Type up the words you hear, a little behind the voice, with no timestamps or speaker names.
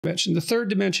dimension. The third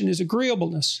dimension is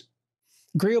agreeableness.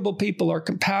 Agreeable people are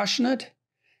compassionate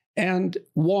and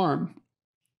warm.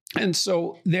 And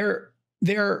so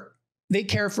they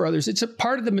care for others. It's a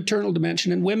part of the maternal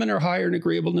dimension, and women are higher in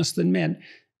agreeableness than men.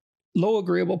 Low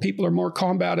agreeable people are more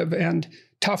combative and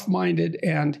tough-minded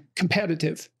and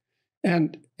competitive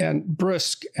and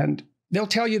brusque, and they'll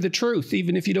tell you the truth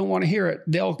even if you don't want to hear it.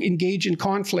 They'll engage in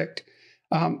conflict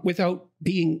without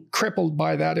being crippled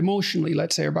by that emotionally,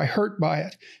 let's say, or by hurt by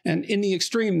it. And in the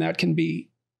extreme, that can be,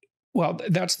 well,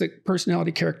 that's the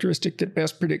personality characteristic that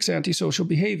best predicts antisocial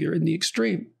behavior in the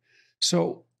extreme.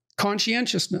 So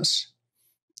conscientiousness,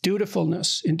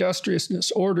 dutifulness,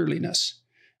 industriousness, orderliness.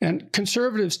 And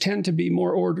conservatives tend to be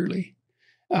more orderly.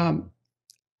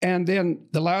 And then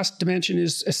the last dimension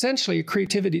is essentially a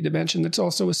creativity dimension that's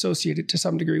also associated to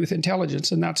some degree with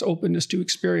intelligence, and that's openness to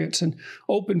experience. And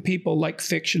open people like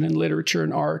fiction and literature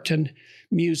and art and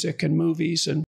music and movies and